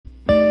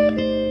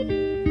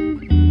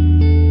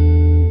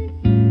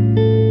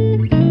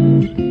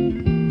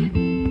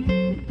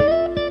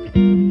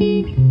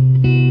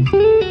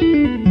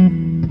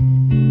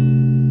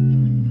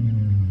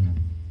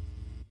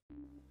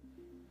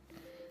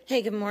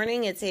Hey, good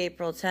morning. It's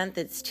April 10th.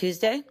 It's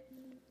Tuesday.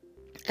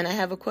 And I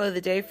have a quote of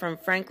the day from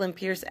Franklin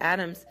Pierce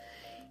Adams.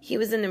 He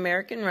was an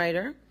American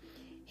writer.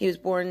 He was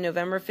born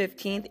November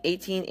 15th,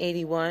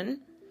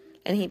 1881.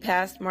 And he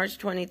passed March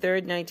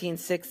 23rd,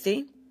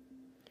 1960.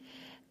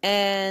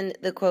 And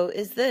the quote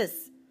is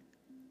this: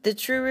 "The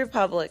true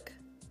republic.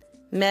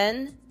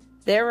 Men,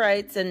 their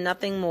rights and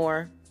nothing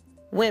more.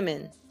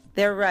 Women,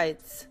 their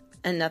rights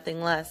and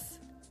nothing less."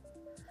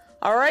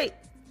 All right.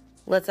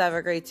 Let's have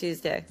a great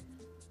Tuesday.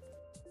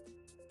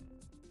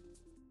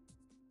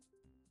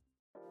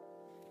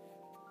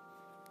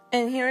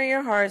 And here are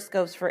your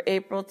horoscopes for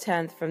April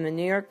 10th from the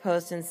New York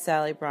Post and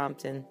Sally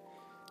Brompton.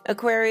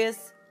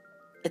 Aquarius,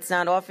 it's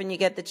not often you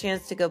get the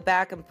chance to go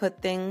back and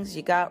put things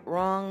you got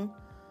wrong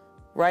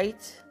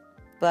right,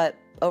 but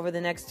over the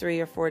next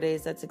 3 or 4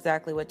 days, that's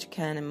exactly what you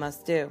can and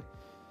must do.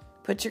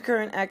 Put your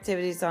current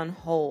activities on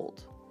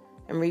hold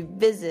and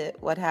revisit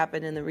what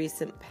happened in the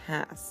recent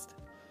past.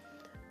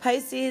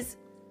 Pisces,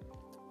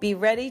 be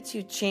ready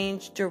to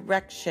change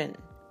direction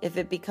if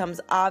it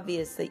becomes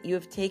obvious that you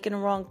have taken a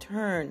wrong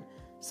turn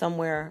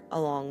somewhere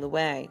along the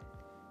way.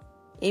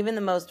 Even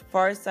the most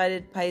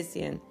far-sighted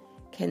Piscean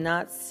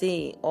cannot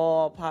see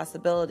all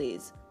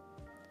possibilities.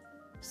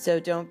 So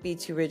don't be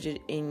too rigid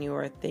in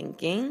your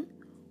thinking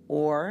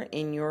or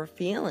in your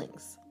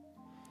feelings.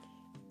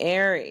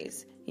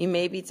 Aries, you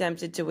may be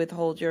tempted to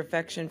withhold your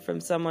affection from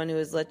someone who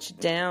has let you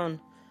down,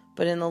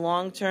 but in the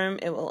long term,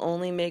 it will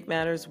only make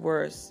matters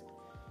worse.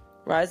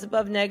 Rise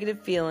above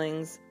negative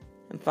feelings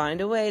and find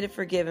a way to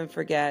forgive and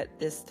forget,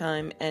 this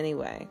time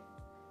anyway.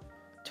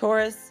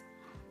 Taurus,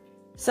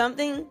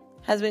 something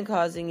has been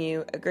causing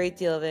you a great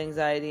deal of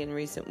anxiety in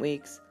recent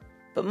weeks,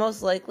 but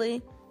most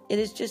likely it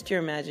is just your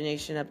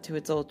imagination up to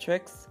its old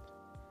tricks.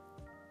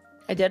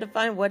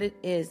 Identify what it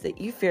is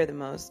that you fear the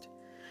most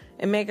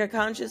and make a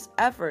conscious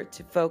effort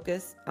to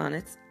focus on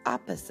its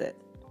opposite.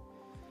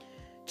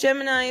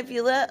 Gemini, if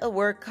you let a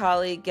work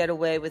colleague get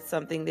away with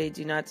something they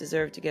do not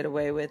deserve to get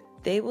away with,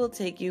 they will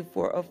take you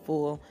for a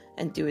fool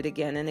and do it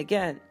again and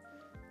again.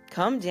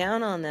 Come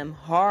down on them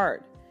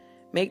hard.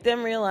 Make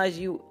them realize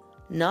you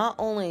not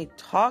only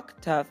talk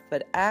tough,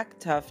 but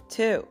act tough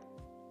too.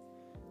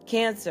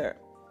 Cancer.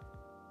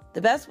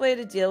 The best way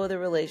to deal with a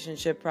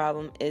relationship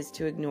problem is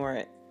to ignore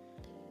it.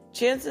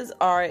 Chances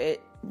are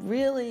it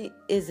really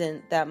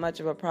isn't that much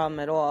of a problem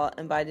at all,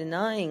 and by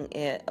denying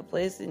it a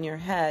place in your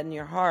head and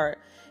your heart,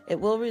 it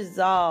will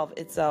resolve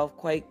itself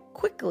quite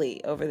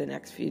quickly over the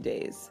next few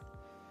days.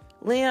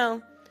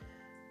 Leo,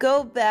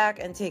 go back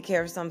and take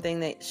care of something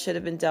that should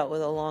have been dealt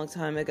with a long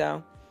time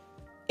ago.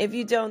 If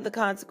you don't, the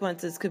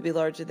consequences could be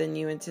larger than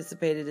you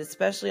anticipated,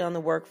 especially on the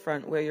work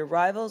front, where your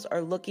rivals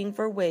are looking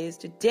for ways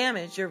to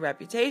damage your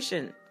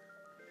reputation.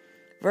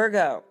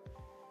 Virgo,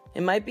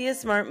 it might be a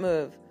smart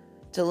move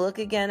to look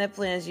again at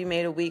plans you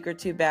made a week or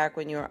two back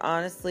when you were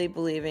honestly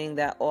believing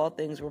that all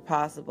things were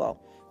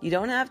possible. You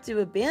don't have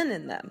to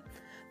abandon them,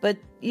 but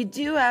you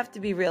do have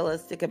to be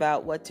realistic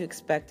about what to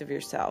expect of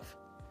yourself.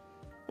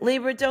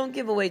 Libra, don't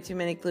give away too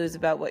many clues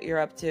about what you're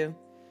up to.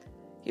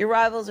 Your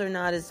rivals are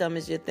not as dumb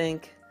as you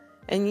think,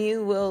 and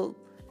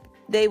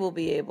they will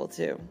be able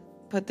to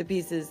put the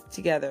pieces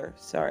together,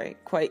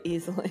 quite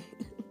easily.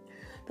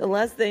 The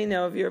less they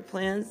know of your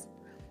plans,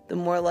 the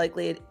more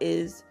likely it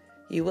is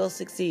you will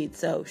succeed,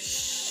 so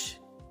shh.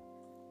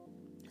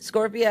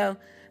 Scorpio,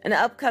 an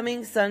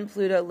upcoming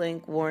Sun-Pluto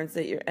link warns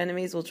that your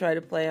enemies will try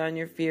to play on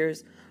your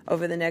fears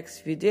over the next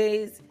few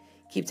days.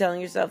 Keep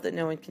telling yourself that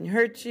no one can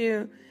hurt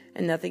you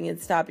and nothing can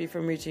stop you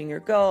from reaching your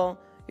goal.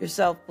 Your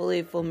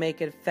self-belief will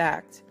make it a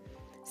fact.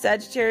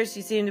 Sagittarius,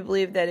 you seem to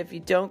believe that if you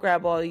don't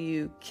grab all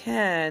you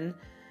can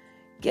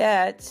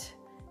get,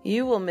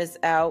 you will miss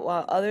out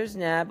while others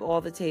nab all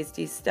the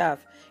tasty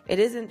stuff. It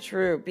isn't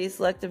true. Be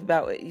selective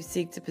about what you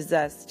seek to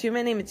possess. Too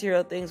many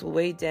material things will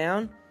weigh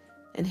down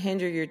and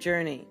hinder your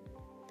journey.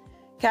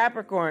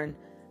 Capricorn,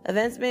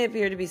 events may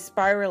appear to be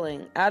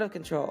spiraling out of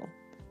control,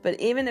 but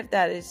even if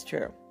that is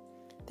true,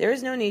 there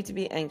is no need to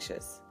be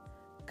anxious.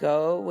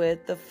 Go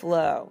with the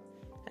flow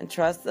and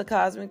trust the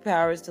cosmic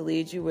powers to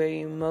lead you where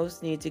you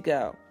most need to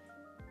go.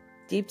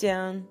 Deep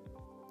down,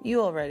 you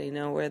already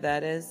know where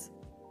that is.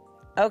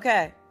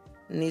 Okay,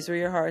 and these were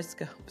your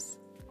horoscopes.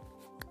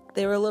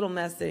 They were a little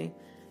messy,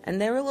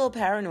 and they were a little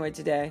paranoid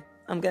today,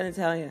 I'm going to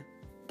tell you.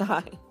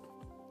 Bye.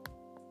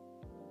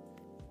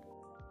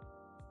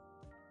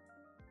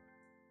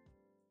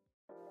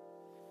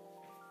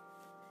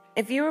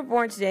 If you were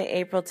born today,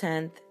 April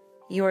 10th,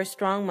 you are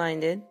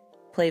strong-minded,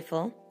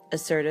 playful,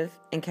 assertive,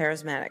 and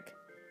charismatic.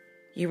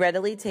 You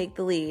readily take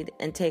the lead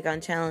and take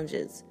on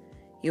challenges.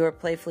 You are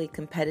playfully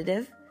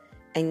competitive,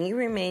 and you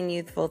remain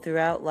youthful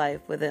throughout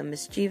life with a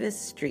mischievous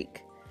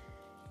streak.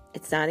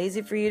 It's not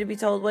easy for you to be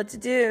told what to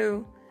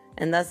do,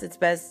 and thus it's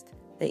best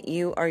that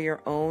you are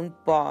your own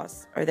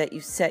boss or that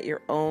you set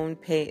your own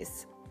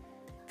pace.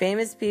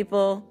 Famous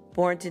people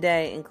born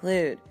today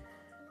include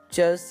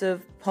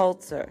Joseph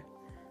Pulitzer,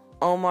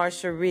 Omar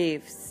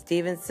Sharif,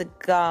 Steven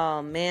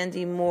Seagal,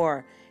 Mandy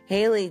Moore,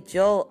 Haley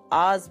Joel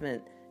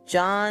Osment,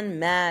 John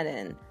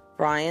Madden,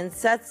 Brian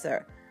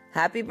Setzer,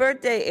 Happy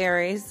birthday,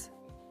 Aries.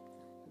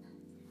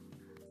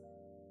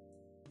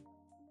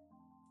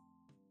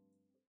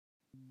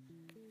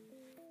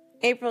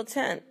 April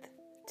 10th,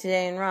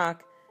 today in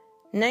rock,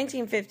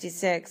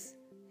 1956,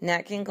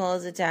 Nat King Cole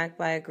is attacked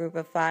by a group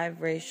of 5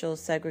 racial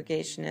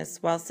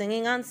segregationists while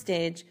singing on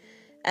stage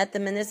at the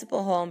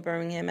Municipal Hall in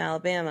Birmingham,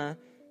 Alabama.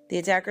 The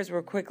attackers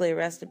were quickly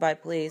arrested by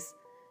police,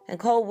 and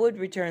Cole would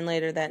return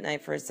later that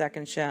night for a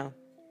second show.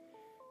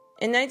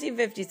 In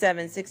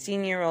 1957,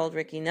 16-year-old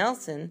Ricky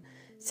Nelson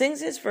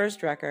sings his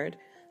first record,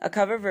 a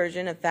cover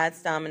version of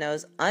Fats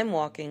Domino's I'm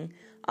Walking,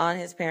 on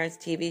his parents'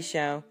 TV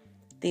show,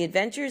 The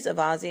Adventures of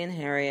Ozzie and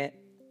Harriet,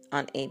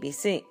 on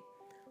ABC.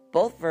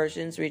 Both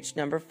versions reached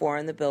number 4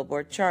 on the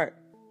Billboard chart.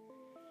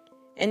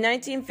 In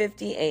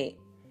 1958,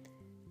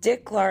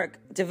 Dick Clark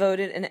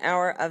devoted an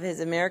hour of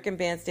his American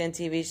Bandstand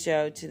TV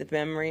show to the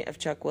memory of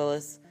Chuck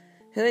Willis,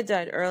 who had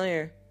died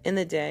earlier in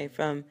the day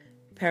from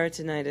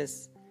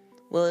peritonitis.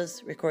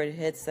 Willis recorded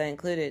hits that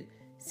included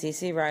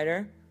CC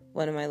Rider,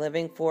 What Am I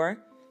Living For,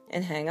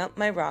 and Hang Up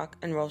My Rock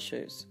and Roll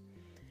Shoes.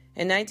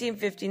 In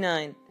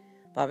 1959,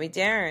 Bobby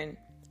Darin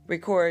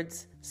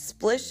records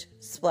Splish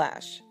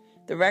Splash.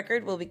 The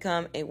record will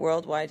become a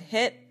worldwide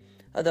hit,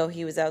 although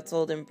he was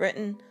outsold in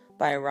Britain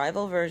by a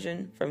rival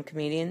version from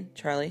comedian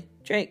Charlie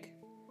Drake.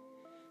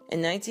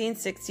 In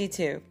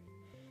 1962,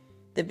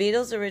 the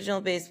Beatles'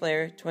 original bass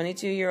player,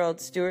 22-year-old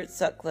Stuart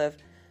Sutcliffe,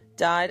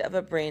 died of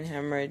a brain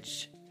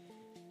hemorrhage.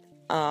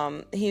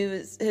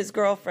 His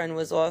girlfriend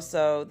was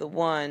also the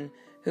one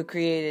who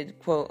created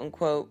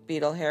quote-unquote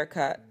Beatle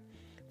haircut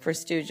for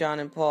Stu, John,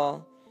 and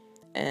Paul,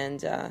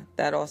 and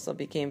that also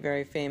became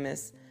very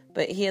famous.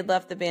 But he had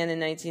left the band in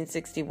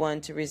 1961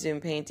 to resume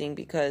painting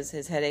because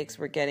his headaches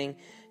were getting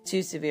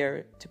too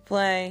severe to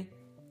play.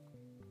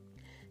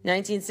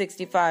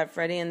 1965,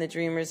 Freddie and the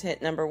Dreamers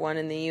hit number 1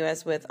 in the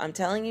U.S. with I'm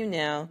Telling You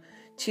Now,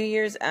 2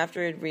 years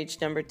after it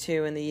reached number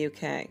 2 in the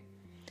U.K.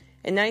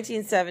 In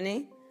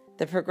 1970,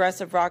 the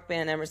progressive rock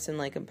band Emerson,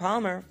 Lake and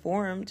Palmer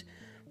formed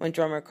when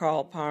drummer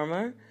Carl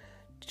Palmer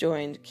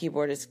joined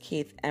keyboardist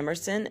Keith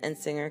Emerson and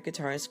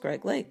singer-guitarist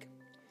Greg Lake.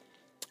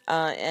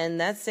 And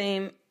that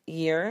same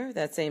year,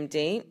 that same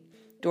date,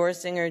 Doors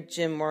singer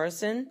Jim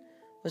Morrison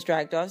was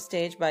dragged off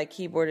stage by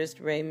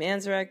keyboardist Ray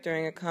Manzarek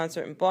during a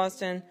concert in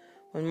Boston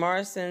when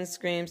Morrison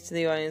screams to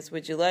the audience,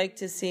 "Would you like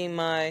to see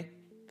my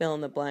fill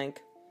in the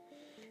blank?"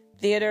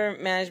 Theater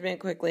management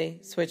quickly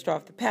switched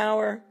off the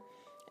power,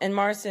 and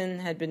Morrison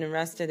had been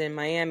arrested in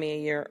Miami a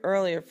year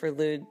earlier for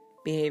lewd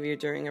behavior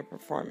during a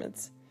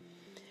performance.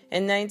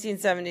 In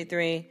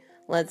 1973,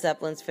 Led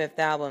Zeppelin's 5th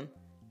album,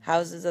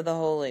 Houses of the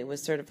Holy,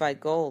 was certified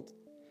gold.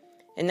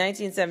 In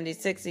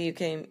 1976, the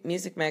UK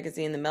music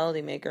magazine The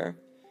Melody Maker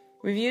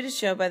reviewed a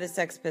show by the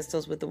Sex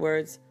Pistols with the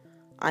words,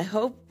 "I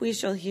hope we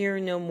shall hear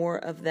no more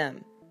of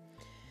them."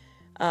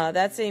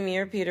 That same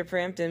year, Peter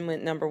Frampton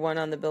went number 1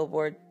 on the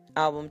Billboard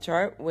album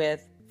chart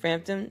with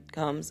Frampton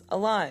Comes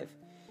Alive.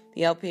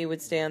 The LP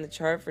would stay on the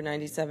chart for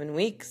 97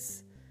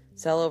 weeks,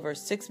 sell over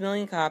 6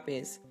 million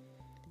copies.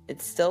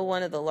 It's still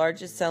one of the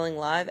largest selling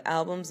live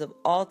albums of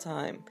all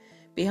time,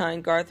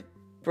 behind Garth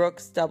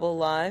Brooks' Double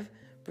Live,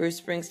 Bruce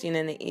Springsteen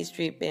and the E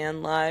Street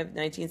Band Live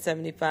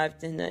 1975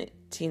 to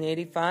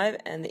 1985,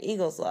 and the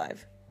Eagles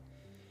Live.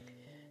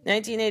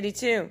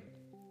 1982,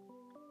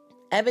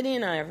 Ebony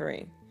and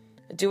Ivory,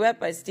 a duet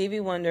by Stevie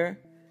Wonder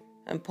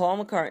and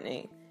Paul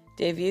McCartney,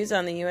 debuts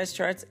on the U.S.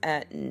 charts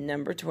at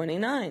number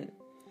 29.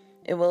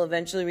 It will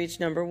eventually reach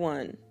number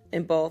 1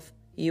 in both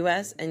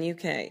U.S. and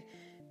U.K.,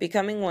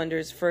 becoming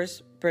Wonder's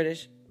first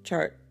British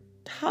chart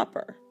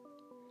topper.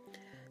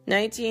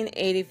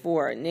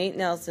 1984, Nate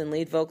Nelson,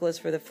 lead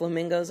vocalist for the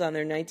Flamingos on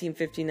their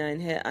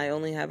 1959 hit I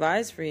Only Have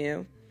Eyes for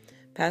You,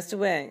 passed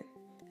away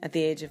at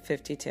the age of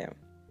 52.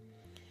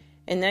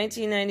 In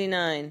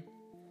 1999,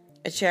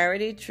 a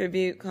charity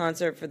tribute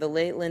concert for the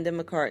late Linda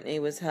McCartney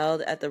was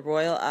held at the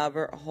Royal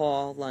Albert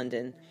Hall,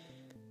 London.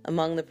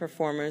 Among the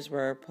performers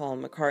were Paul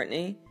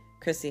McCartney,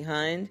 Chrissie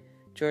Hynde,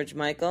 George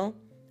Michael,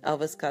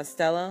 Elvis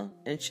Costello,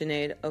 and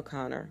Sinead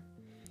O'Connor.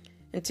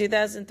 In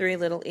 2003,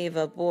 Little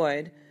Eva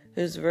Boyd,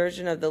 whose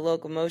version of The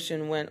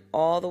Locomotion went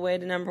all the way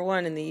to number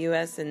 1 in the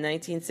U.S. in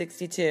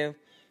 1962,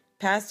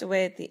 passed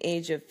away at the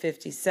age of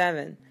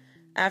 57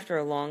 after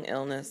a long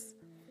illness.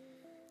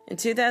 In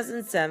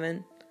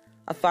 2007,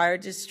 a fire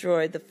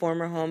destroyed the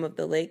former home of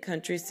the late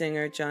country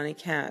singer Johnny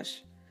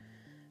Cash.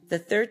 The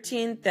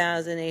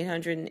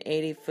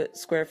 13,880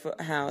 square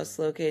foot house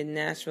located in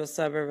the Nashville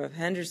suburb of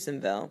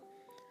Hendersonville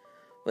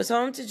was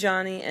home to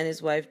Johnny and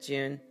his wife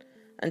June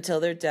until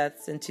their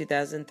deaths in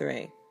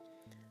 2003.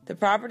 The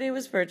property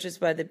was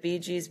purchased by the Bee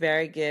Gees'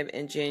 Barry Gibb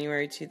in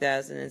January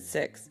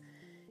 2006.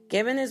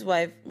 Gibb and his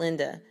wife,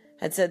 Linda,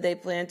 had said they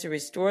planned to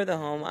restore the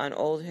home on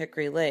Old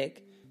Hickory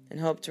Lake and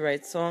hoped to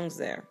write songs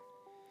there.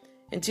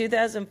 In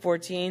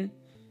 2014,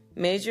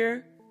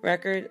 major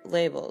record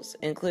labels,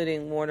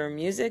 including Warner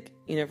Music,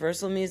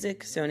 Universal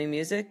Music, Sony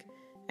Music,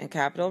 and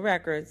Capitol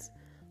Records,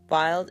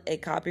 filed a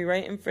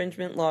copyright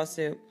infringement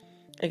lawsuit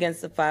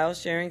against the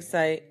file-sharing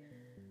site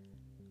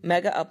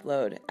Mega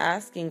Upload,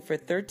 asking for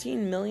 $13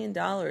 million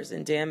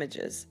in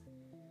damages.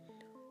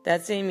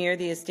 That same year,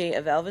 the estate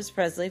of Elvis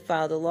Presley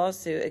filed a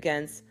lawsuit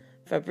against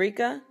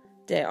Fabbrica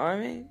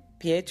d'Armi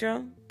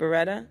Pietro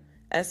Beretta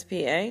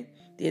SPA,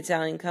 the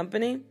Italian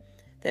company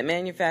that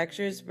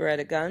manufactures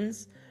Beretta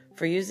guns,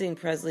 for using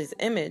Presley's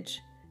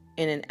image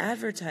in an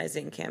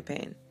advertising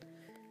campaign.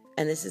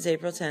 And this is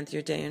April 10th,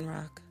 your day in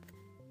rock.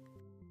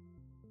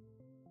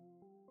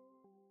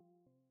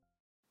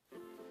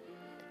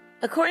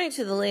 According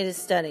to the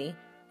latest study,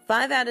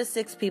 5 out of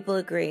 6 people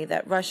agree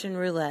that Russian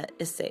roulette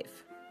is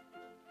safe.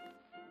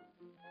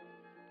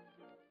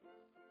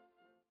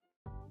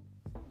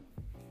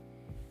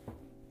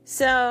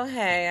 So,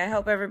 hey, I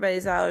hope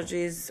everybody's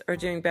allergies are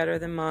doing better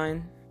than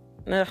mine.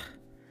 Ugh.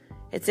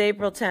 It's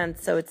April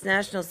 10th, so it's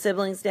National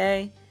Siblings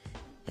Day.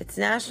 It's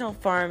National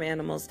Farm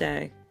Animals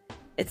Day.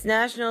 It's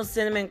National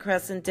Cinnamon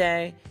Crescent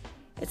Day.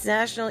 It's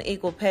National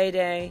Equal Pay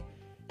Day.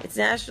 It's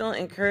National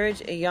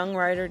Encourage a Young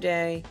Writer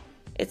Day.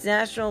 It's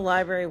National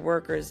Library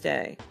Workers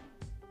Day.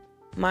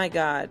 My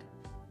God.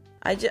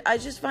 I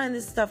just find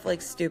this stuff,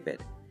 like,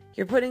 stupid.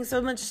 You're putting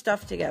so much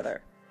stuff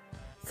together.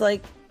 It's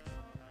like,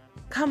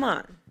 come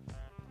on.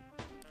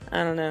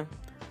 I don't know.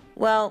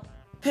 Well,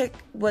 pick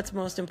what's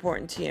most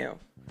important to you.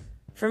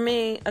 For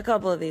me, a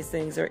couple of these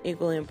things are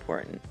equally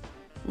important.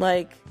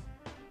 Like,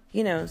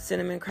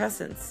 cinnamon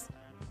crescents.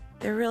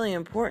 They're really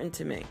important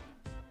to me.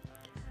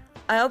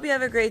 I hope you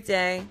have a great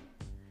day.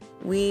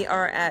 We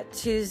are at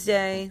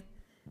Tuesday.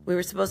 We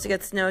were supposed to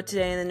get snow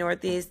today in the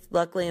Northeast.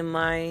 Luckily, in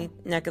my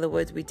neck of the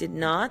woods, we did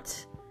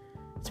not.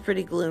 It's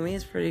pretty gloomy.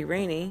 It's pretty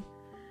rainy.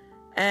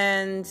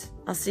 And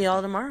I'll see you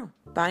all tomorrow.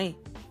 Bye.